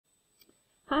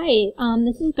Hi,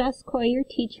 this is Bess Coy, your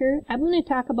teacher. I'm going to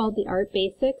talk about the art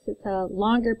basics. It's a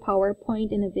longer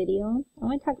PowerPoint in a video. I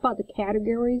want to talk about the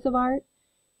categories of art,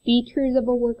 features of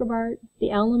a work of art,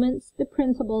 the elements, the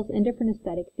principles, and different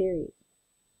aesthetic theories.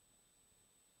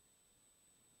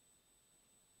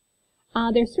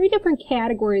 There's three different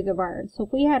categories of art. So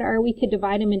if we had art, we could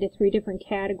divide them into three different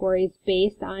categories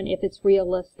based on if it's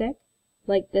realistic.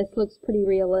 Like this looks pretty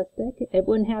realistic. It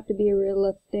wouldn't have to be a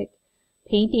realistic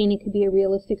painting. It could be a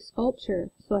realistic sculpture,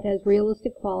 so it has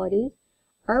realistic qualities.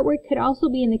 Artwork could also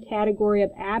be in the category of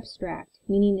abstract,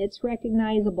 meaning it's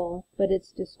recognizable, but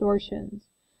it's distortions.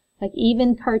 Like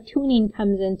even cartooning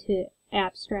comes into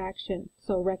abstraction,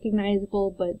 so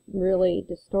recognizable but really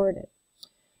distorted.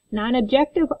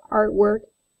 Non-objective artwork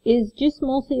is just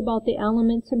mostly about the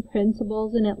elements and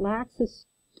principles, and it lacks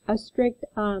a strict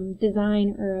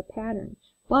design or a pattern.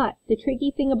 But the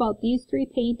tricky thing about these three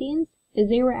paintings is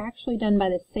they were actually done by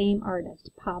the same artist,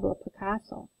 Pablo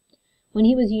Picasso. When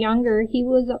he was younger, he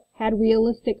had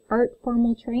realistic art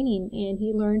formal training, and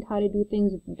he learned how to do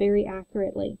things very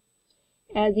accurately.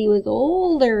 As he was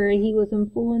older, he was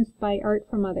influenced by art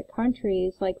from other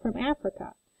countries, like from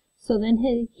Africa. So then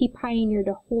he pioneered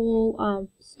a whole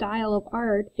style of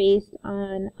art based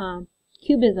on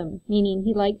cubism, meaning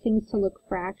he liked things to look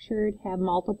fractured, have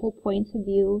multiple points of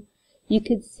view. You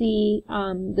could see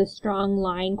the strong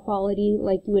line quality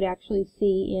like you would actually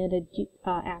see in an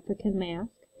African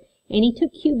mask. And he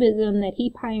took cubism that he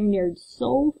pioneered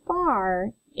so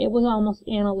far, it was almost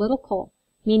analytical,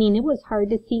 meaning it was hard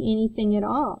to see anything at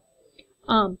all.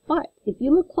 But if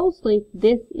you look closely,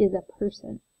 this is a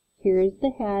person. Here's the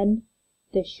head,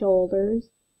 the shoulders,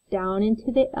 down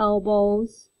into the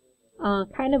elbows,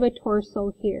 kind of a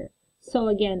torso here. So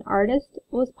again, artist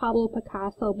was Pablo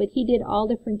Picasso, but he did all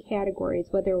different categories,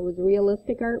 whether it was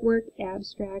realistic artwork,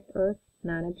 abstract, or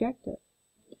non-objective.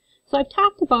 So I've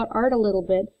talked about art a little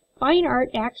bit. Fine art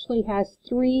actually has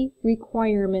three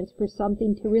requirements for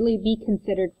something to really be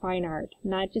considered fine art,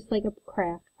 not just like a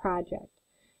craft project.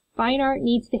 Fine art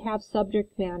needs to have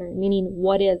subject matter, meaning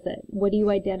what is it? What do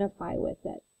you identify with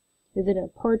it? Is it a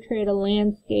portrait, a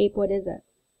landscape? What is it?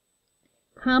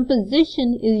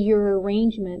 Composition is your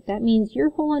arrangement. That means your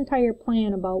whole entire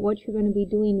plan about what you're going to be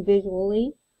doing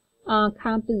visually.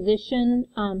 Composition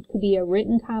could be a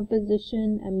written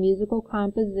composition, a musical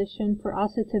composition. For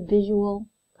us, it's a visual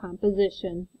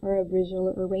composition or a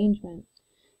visual arrangement.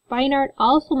 Fine art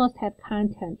also must have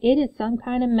content. It is some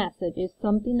kind of message. It's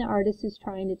something the artist is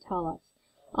trying to tell us.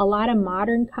 A lot of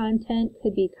modern content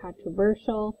could be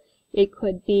controversial. It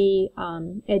could be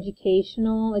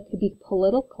educational. It could be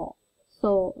political.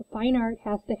 So fine art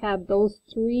has to have those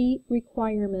three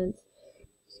requirements,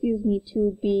 to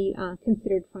be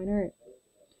considered fine art.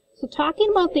 So talking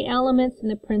about the elements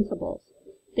and the principles.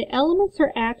 The elements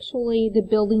are actually the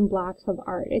building blocks of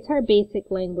art. It's our basic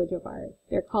language of art.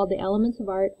 They're called the elements of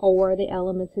art or the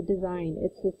elements of design.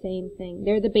 It's the same thing.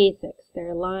 They're the basics.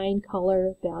 They're line,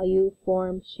 color, value,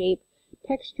 form, shape,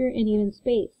 texture, and even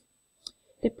space.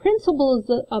 The principles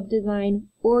of design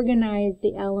organize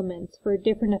the elements for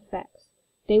different effects.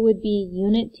 They would be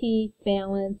unity,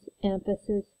 balance,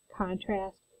 emphasis,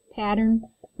 contrast, pattern,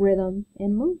 rhythm,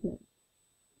 and movement.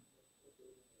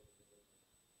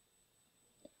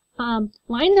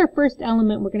 Lines are first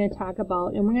element we're going to talk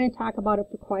about, and we're going to talk about it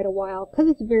for quite a while because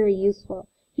it's very useful.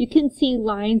 You can see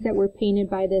lines that were painted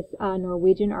by this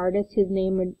Norwegian artist. His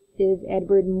name is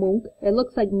Edvard Munch. It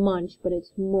looks like Munch, but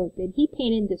it's Munch, and he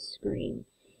painted the screen.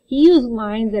 He used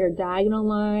lines that are diagonal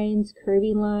lines,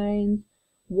 curvy lines,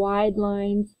 wide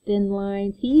lines, thin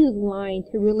lines. He used line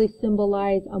to really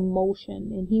symbolize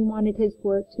emotion, and he wanted his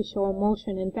work to show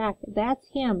emotion. In fact, that's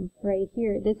him right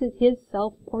here. This is his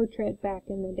self-portrait back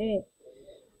in the day.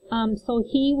 So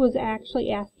he was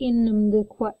actually asking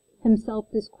himself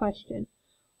this question.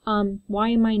 Why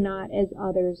am I not as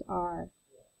others are?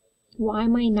 Why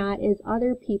am I not as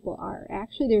other people are?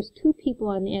 Actually, there's two people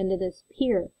on the end of this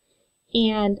pier.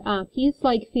 And he's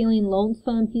like feeling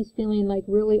lonesome. He's feeling like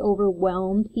really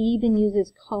overwhelmed. He even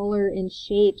uses color and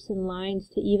shapes and lines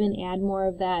to even add more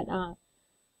of that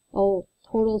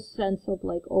total sense of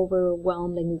like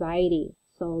overwhelmed anxiety.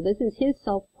 So this is his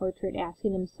self-portrait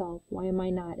asking himself, why am I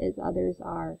not as others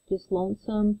are? Just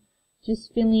lonesome,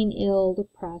 just feeling ill,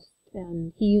 depressed.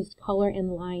 And he used color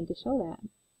and line to show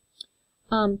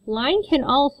that. Line can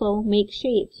also make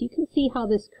shapes. You can see how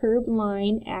this curved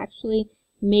line actually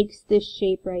makes this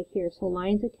shape right here. So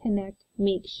lines that connect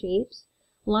make shapes.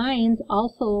 Lines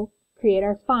also create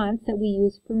our fonts that we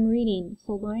use from reading.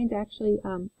 So lines actually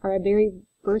are a very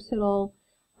versatile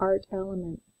art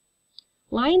element.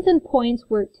 Lines and points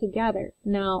work together.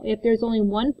 Now, if there's only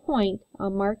one point, a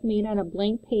mark made on a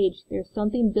blank page, there's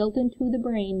something built into the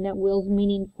brain that wills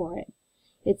meaning for it.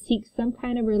 It seeks some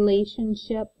kind of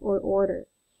relationship or order.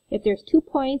 If there's 2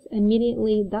 points,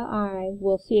 immediately the eye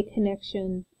will see a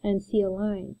connection and see a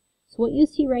line. So what you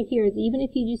see right here is even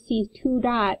if you just see 2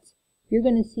 dots, you're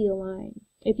going to see a line.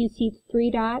 If you see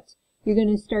 3 dots, you're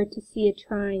going to start to see a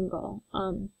triangle.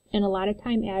 And a lot of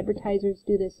time advertisers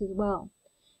do this as well.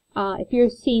 If you're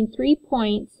seeing 3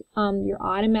 points, you're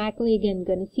automatically, again,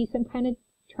 going to see some kind of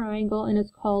triangle, and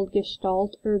it's called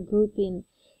gestalt or grouping.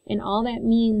 And all that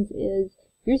means is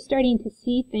you're starting to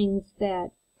see things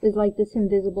that is like this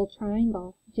invisible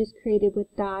triangle, just created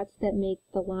with dots that make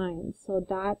the lines. So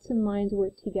dots and lines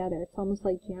work together. It's almost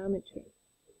like geometry.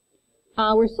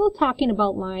 We're still talking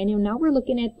about line, and now we're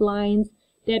looking at lines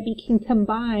that become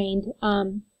combined,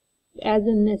 as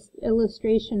in this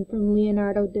illustration from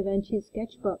Leonardo da Vinci's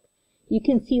sketchbook. You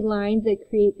can see lines that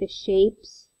create the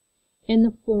shapes and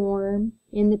the form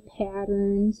and the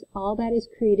patterns. All that is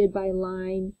created by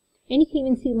line. And you can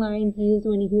even see lines used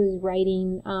when he was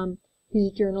writing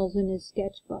his journals in his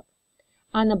sketchbook.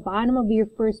 On the bottom of your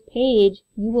first page,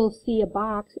 you will see a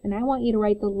box, and I want you to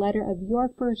write the letter of your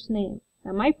first name.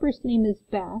 Now, my first name is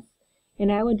Beth,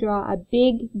 and I would draw a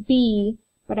big B,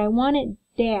 but I want it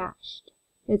dashed.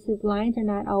 It says lines are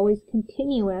not always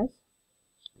continuous.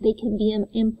 They can be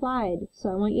implied. So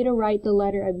I want you to write the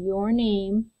letter of your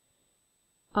name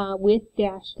with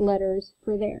dashed letters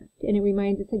for there. And it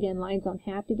reminds us again, lines don't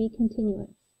have to be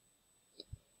continuous.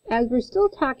 As we're still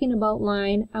talking about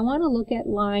line, I want to look at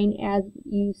line as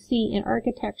you see in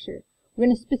architecture. We're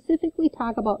going to specifically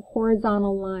talk about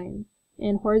horizontal lines.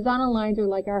 And horizontal lines are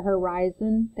like our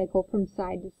horizon that go from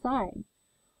side to side.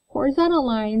 Horizontal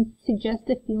lines suggest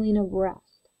a feeling of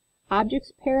rest.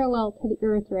 Objects parallel to the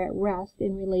earth are at rest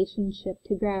in relationship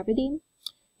to gravity.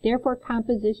 Therefore,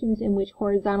 compositions in which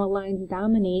horizontal lines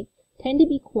dominate tend to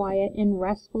be quiet and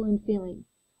restful in feeling.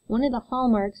 One of the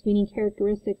hallmarks, meaning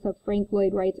characteristics, of Frank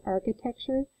Lloyd Wright's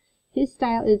architecture, his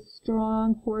style is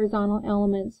strong horizontal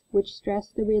elements which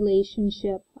stress the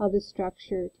relationship of the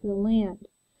structure to the land.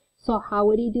 So how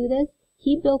would he do this?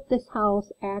 He built this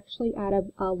house actually out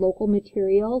of local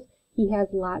materials. He has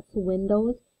lots of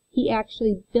windows. He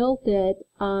actually built it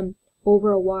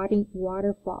over a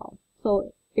waterfall.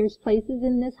 So there's places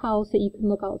in this house that you can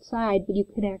look outside, but you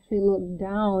can actually look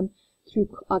down through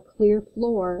a clear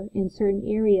floor in certain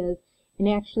areas and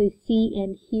actually see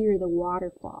and hear the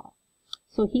waterfall.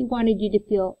 So he wanted you to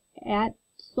feel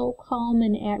so calm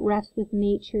and at rest with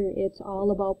nature. It's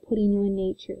all about putting you in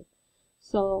nature.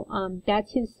 So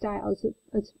that's his style.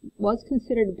 It was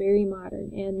considered very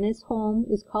modern, and this home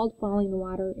is called Falling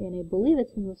Water, and I believe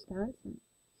it's in Wisconsin.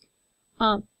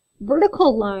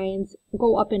 Vertical lines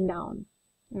go up and down.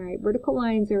 All right, vertical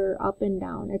lines are up and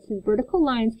down. It says vertical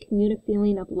lines commute a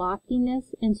feeling of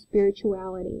loftiness and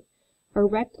spirituality.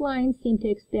 Erect lines seem to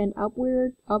extend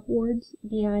upwards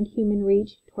beyond human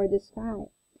reach toward the sky.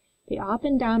 They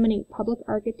often dominate public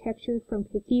architecture from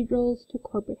cathedrals to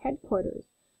corporate headquarters.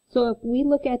 So if we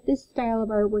look at this style of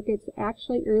artwork, it's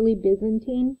actually early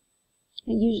Byzantine.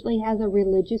 It usually has a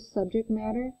religious subject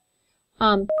matter.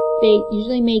 They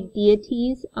usually make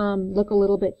deities look a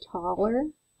little bit taller.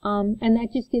 And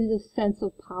that just gives a sense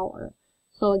of power.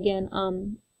 So again,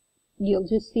 you'll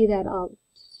just see that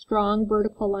strong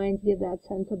vertical lines give that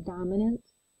sense of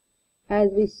dominance. As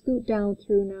we scoot down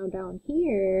through now down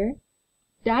here,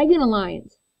 diagonal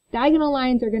lines. Diagonal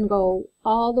lines are going to go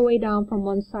all the way down from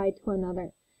one side to another.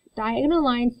 Diagonal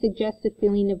lines suggest a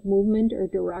feeling of movement or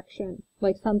direction,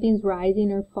 like something's rising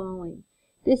or falling.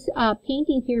 This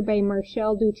painting here by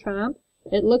Marcel Duchamp,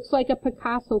 it looks like a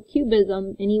Picasso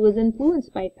cubism, and he was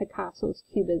influenced by Picasso's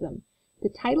cubism. The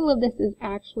title of this is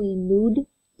actually Nude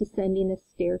Descending a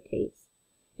Staircase.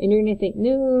 And you're going to think,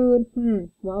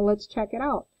 nude, well, let's check it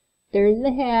out. There's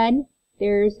the head,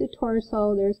 there's the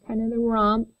torso, there's kind of the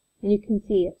rump, and you can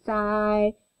see a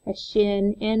thigh, a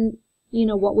shin, and, you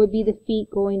know, what would be the feet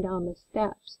going down the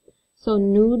steps. So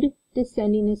nude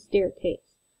descending a staircase.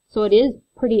 So it is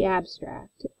pretty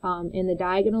abstract. And the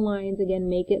diagonal lines, again,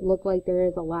 make it look like there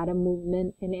is a lot of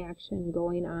movement and action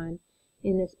going on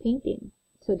in this painting.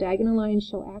 So diagonal lines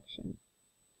show action.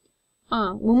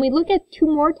 When we look at 2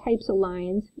 more types of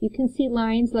lines, you can see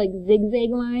lines like zigzag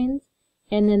lines,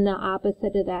 and then the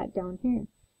opposite of that down here.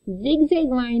 Zigzag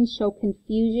lines show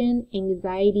confusion,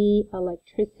 anxiety,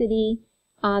 electricity.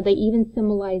 They even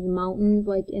symbolize mountains,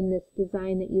 like in this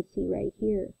design that you see right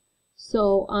here.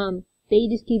 So they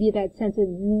just give you that sense of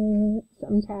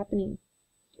something's happening.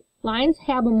 Lines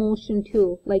have emotion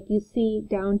too, like you see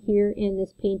down here in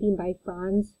this painting by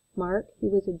Franz Mark. He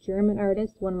was a German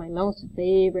artist, one of my most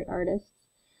favorite artists.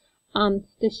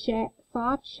 The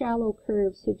soft, shallow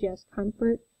curves suggest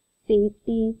comfort,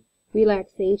 safety,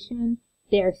 relaxation.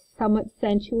 They are somewhat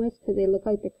sensuous because they look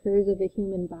like the curves of a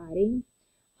human body.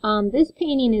 This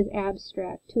painting is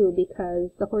abstract too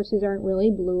because the horses aren't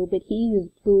really blue, but he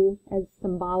used blue as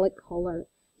symbolic color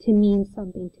to mean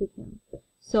something to him.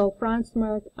 So Franz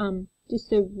Marc,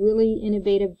 just a really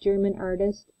innovative German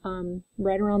artist,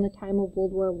 right around the time of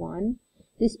World War I.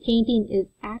 This painting is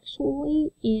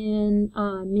actually in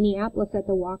Minneapolis at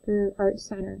the Walker Art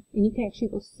Center, and you can actually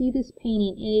go see this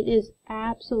painting, and it is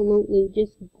absolutely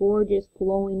just gorgeous,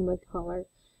 glowing with color.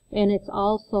 And it's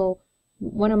also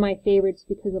one of my favorites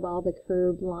because of all the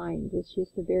curved lines. It's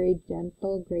just a very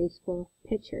gentle, graceful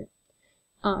picture,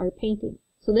 or painting.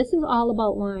 So this is all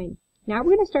about line. Now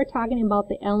we're going to start talking about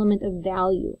the element of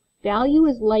value. Value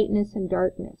is lightness and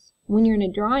darkness. When you're in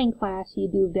a drawing class, you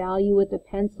do value with a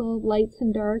pencil, lights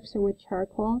and darks, or with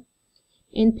charcoal.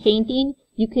 In painting,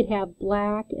 you could have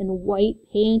black and white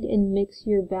paint and mix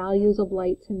your values of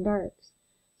lights and darks.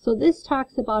 So this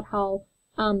talks about how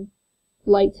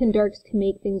lights and darks can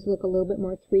make things look a little bit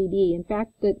more 3D. In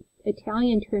fact, the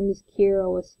Italian term is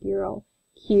chiaroscuro.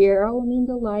 Chiaro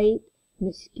means a light, and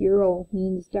oscuro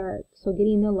means dark. So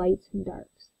getting the lights and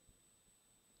darks.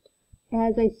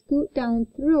 As I scoot down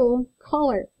through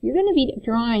color, you're going to be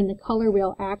drawing the color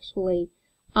wheel actually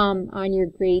on your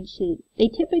grade sheet. They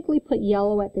typically put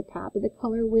yellow at the top of the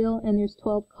color wheel, and there's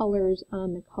 12 colors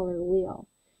on the color wheel.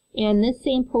 And this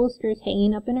same poster is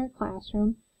hanging up in our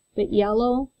classroom. But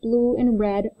yellow, blue, and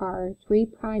red are 3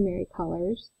 primary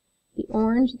colors. The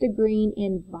orange, the green,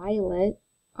 and violet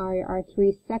are our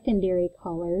 3 secondary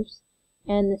colors.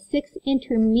 And the 6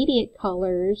 intermediate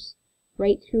colors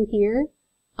right through here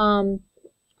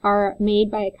are made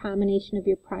by a combination of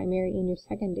your primary and your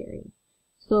secondary.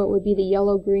 So it would be the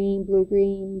yellow-green,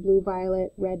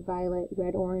 blue-violet,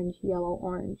 red-orange,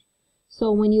 yellow-orange.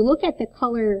 So when you look at the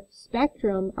color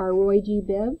spectrum, our Roy G.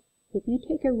 Biv, if you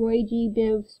take a Roy G.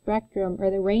 Biv spectrum,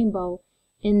 or the rainbow,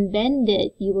 and bend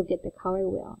it, you will get the color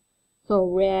wheel. So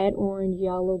red, orange,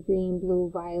 yellow, green,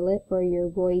 blue, violet, or your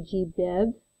Roy G.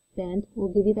 Biv bent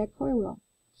will give you that color wheel.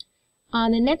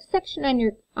 The next section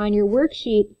on your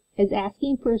worksheet is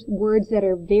asking for words that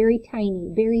are very tiny,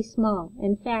 very small.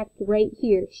 In fact, right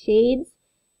here, shades,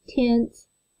 tints,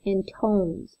 and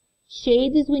tones.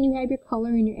 Shades is when you have your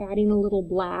color and you're adding a little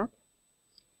black.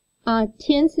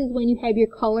 Tints is when you have your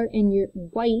color and your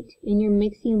white, and you're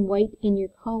mixing white and your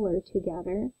color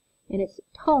together. And its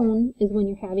tone is when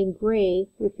you're having gray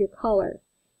with your color.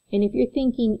 And if you're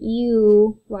thinking,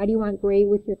 ew, why do you want gray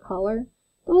with your color?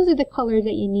 Those are the colors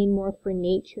that you need more for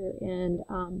nature and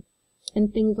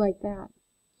things like that.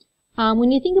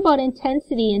 When you think about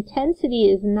intensity, intensity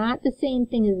is not the same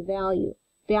thing as value.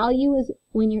 Value is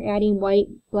when you're adding white,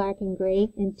 black, and gray.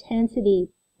 Intensity,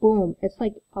 boom, it's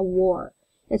like a war.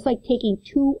 It's like taking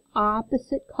 2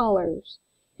 opposite colors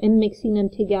and mixing them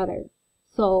together.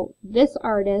 So this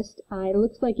artist, it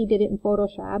looks like he did it in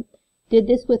Photoshop, did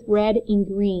this with red and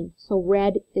green. So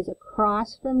red is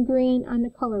across from green on the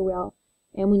color wheel.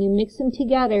 And when you mix them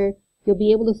together, you'll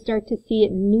be able to start to see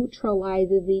it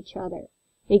neutralizes each other.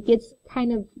 It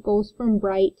goes from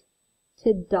bright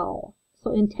to dull.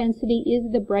 So intensity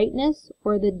is the brightness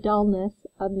or the dullness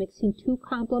of mixing 2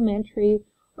 complementary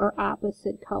or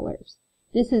opposite colors.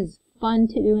 This is fun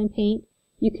to do in paint.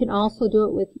 You can also do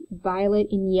it with violet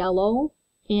and yellow,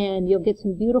 and you'll get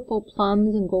some beautiful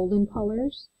plums and golden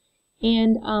colors.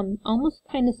 And almost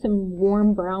kind of some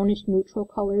warm brownish neutral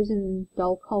colors and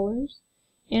dull colors.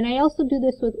 And I also do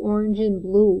this with orange and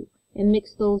blue and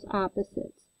mix those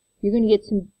opposites. You're going to get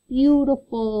some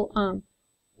beautiful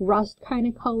rust kind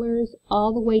of colors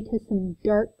all the way to some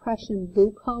dark Prussian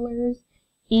blue colors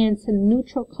and some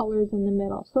neutral colors in the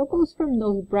middle. So it goes from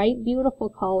those bright, beautiful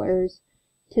colors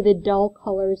to the dull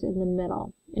colors in the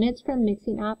middle. And it's from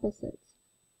mixing opposites.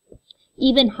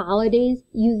 Even holidays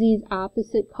use these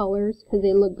opposite colors because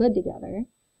they look good together.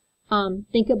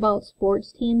 Think about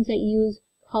sports teams that use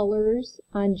colors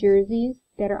on jerseys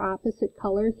that are opposite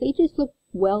colors. They just look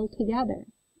well together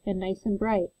and nice and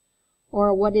bright.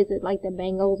 Or what is it, like the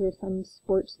Bengals or some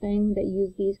sports thing that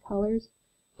use these colors?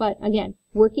 But again,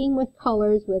 working with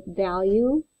colors with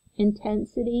value,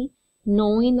 intensity,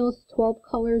 knowing those 12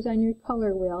 colors on your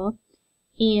color wheel,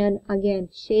 and again,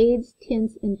 shades,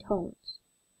 tints, and tones.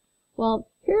 Well,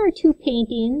 here are 2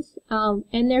 paintings,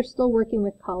 and they're still working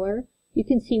with color. You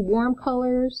can see warm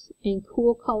colors and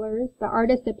cool colors. The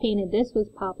artist that painted this was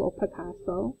Pablo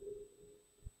Picasso.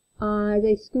 As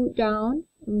I scoot down,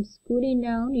 I'm scooting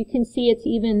down, you can see it's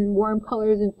even warm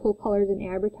colors and cool colors in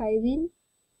advertising.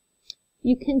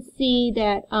 You can see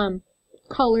that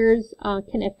colors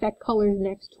can affect colors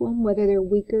next to them, whether they're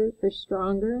weaker or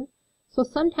stronger. So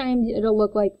sometimes it'll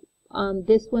look like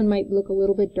this one might look a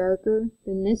little bit darker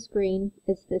than this green.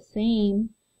 It's the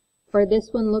same. Or this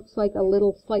one looks like a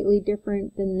little slightly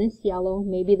different than this yellow.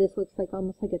 Maybe this looks like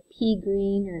almost like a pea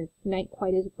green or not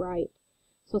quite as bright.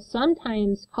 So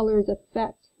sometimes colors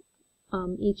affect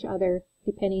each other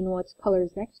depending on what's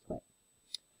colors next to it.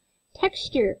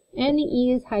 Texture, and the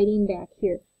E is hiding back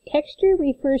here. Texture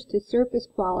refers to surface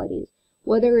qualities,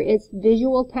 whether it's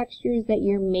visual textures that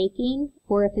you're making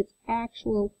or if it's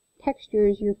actual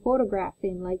textures you're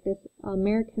photographing, like this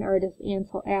American artist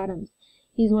Ansel Adams.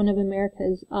 He's one of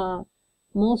America's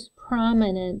most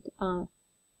prominent,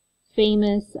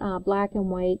 famous black and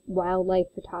white wildlife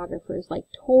photographers, like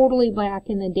totally back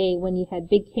in the day when you had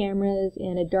big cameras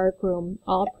and a dark room,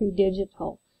 all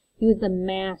pre-digital. He was the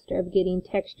master of getting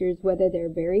textures, whether they're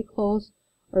very close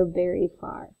or very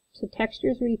far. So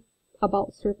textures are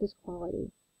about surface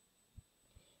quality.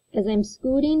 As I'm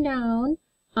scooting down,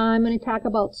 I'm going to talk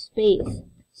about space.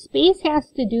 Space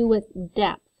has to do with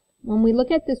depth. When we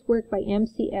look at this work by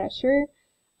M.C. Escher,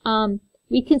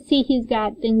 we can see he's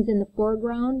got things in the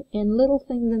foreground and little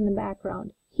things in the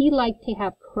background. He liked to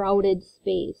have crowded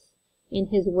space in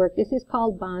his work. This is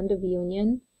called Bond of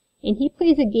Union. And he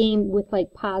plays a game with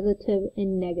like positive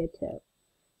and negative.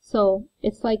 So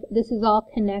it's like this is all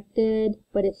connected,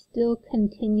 but it still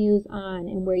continues on.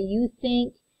 And where you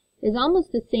think is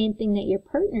almost the same thing that your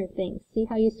partner thinks. See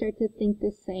how you start to think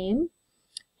the same?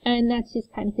 And that's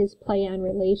just kind of his play on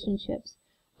relationships.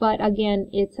 But again,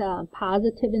 it's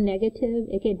positive and negative.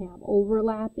 It can have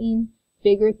overlapping,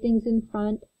 bigger things in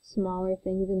front, smaller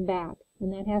things in back.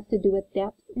 And that has to do with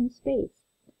depth and space.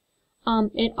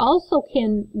 It also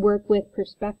can work with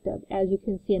perspective, as you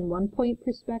can see in 1-point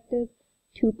perspective,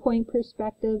 2-point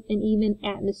perspective, and even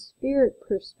atmospheric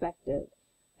perspective.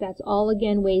 That's all,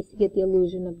 again, ways to get the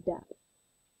illusion of depth.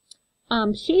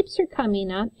 Shapes are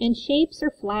coming up, and shapes are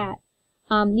flat.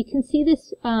 You can see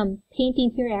this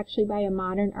painting here actually by a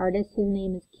modern artist. His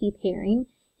name is Keith Haring.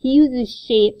 He uses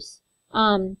shapes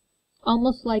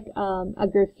almost like a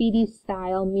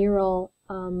graffiti-style mural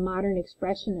modern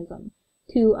expressionism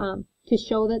to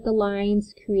show that the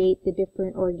lines create the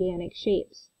different organic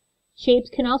shapes. Shapes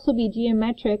can also be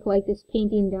geometric, like this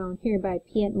painting down here by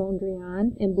Piet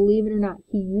Mondrian, and believe it or not,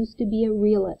 he used to be a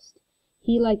realist.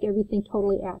 He liked everything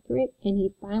totally accurate, and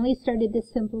he finally started to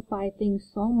simplify things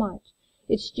so much.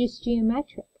 It's just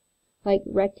geometric, like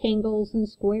rectangles and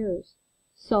squares.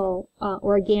 So,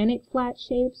 organic flat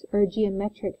shapes or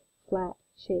geometric flat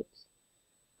shapes.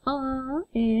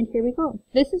 And here we go.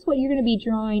 This is what you're going to be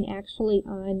drawing actually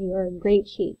on your grade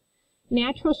sheet.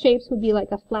 Natural shapes would be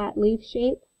like a flat leaf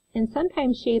shape, and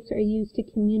sometimes shapes are used to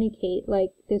communicate,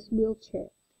 like this wheelchair.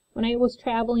 When I was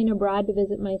traveling abroad to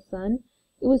visit my son,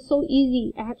 it was so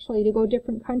easy actually to go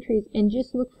different countries and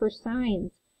just look for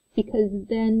signs, because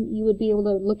then you would be able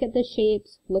to look at the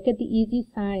shapes, look at the easy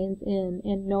signs,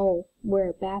 and know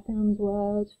where bathrooms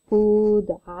was, food,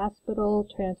 the hospital,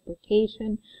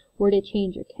 transportation, where to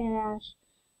change your cash.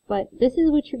 But this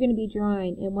is what you're going to be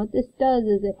drawing, and what this does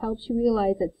is it helps you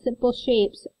realize that simple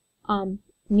shapes,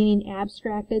 meaning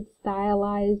abstracted,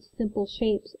 stylized, simple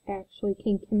shapes, actually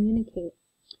can communicate.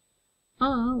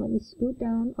 Let me scoot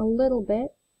down a little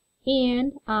bit,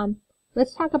 and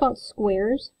let's talk about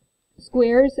squares.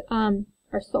 Squares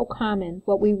are so common.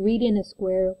 What we read in a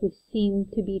square, we seem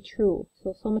to be true.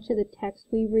 So much of the text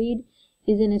we read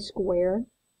is in a square.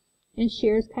 And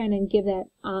shares kind of give that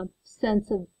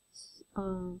sense of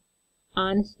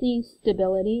honesty,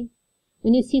 stability.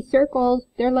 When you see circles,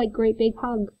 they're like great big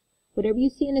hugs. Whatever you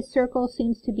see in a circle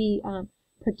seems to be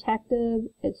protective,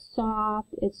 it's soft,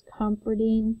 it's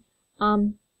comforting.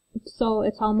 So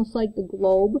it's almost like the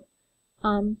globe.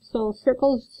 So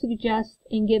circles suggest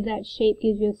and give that shape,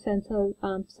 gives you a sense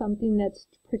of something that's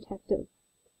protective.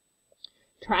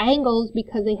 Triangles,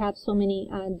 because they have so many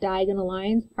diagonal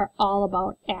lines, are all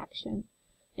about action.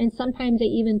 And sometimes they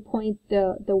even point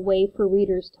the way for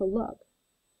readers to look.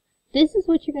 This is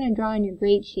what you're going to draw on your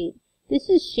grade sheet. This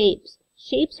is shapes.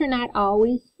 Shapes are not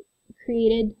always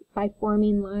created by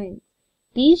forming lines.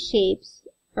 These shapes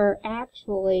are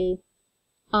actually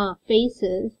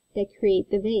faces that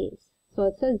create the vase. So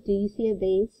it says, do you see a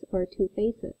vase or two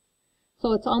faces?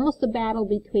 So it's almost a battle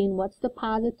between what's the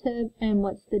positive and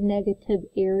what's the negative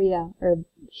area or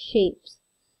shapes.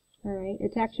 Alright,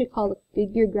 it's actually called a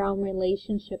figure-ground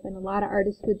relationship, and a lot of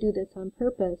artists would do this on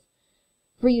purpose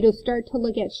for you to start to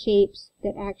look at shapes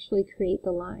that actually create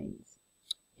the lines.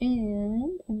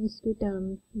 And let me scoot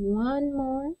down one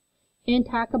more and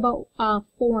talk about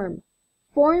form.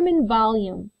 Form and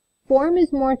volume. Form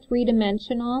is more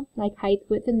three-dimensional, like height,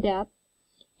 width, and depth,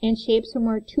 and shapes are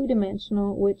more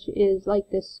two-dimensional, which is like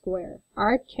this square.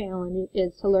 Our challenge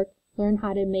is to learn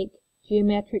how to make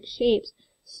geometric shapes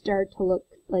start to look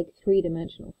like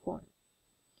three-dimensional form.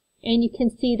 And you can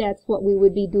see that's what we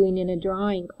would be doing in a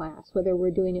drawing class, whether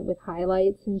we're doing it with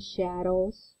highlights and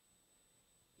shadows.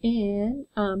 And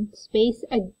space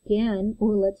again,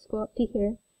 let's go up to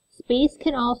here. Space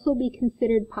can also be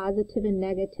considered positive and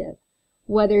negative.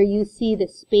 Whether you see the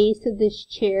space of this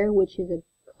chair, which is a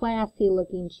classy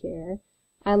looking chair.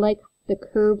 I like the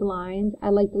curved lines. I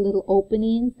like the little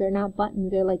openings. They're not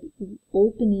buttons, they're like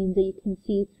openings that you can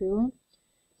see through.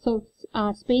 So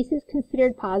space is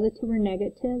considered positive or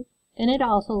negative, and it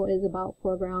also is about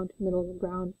foreground, middle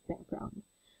ground, background.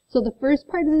 So the first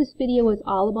part of this video is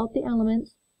all about the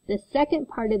elements. The second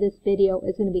part of this video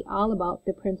is going to be all about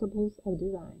the principles of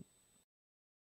design.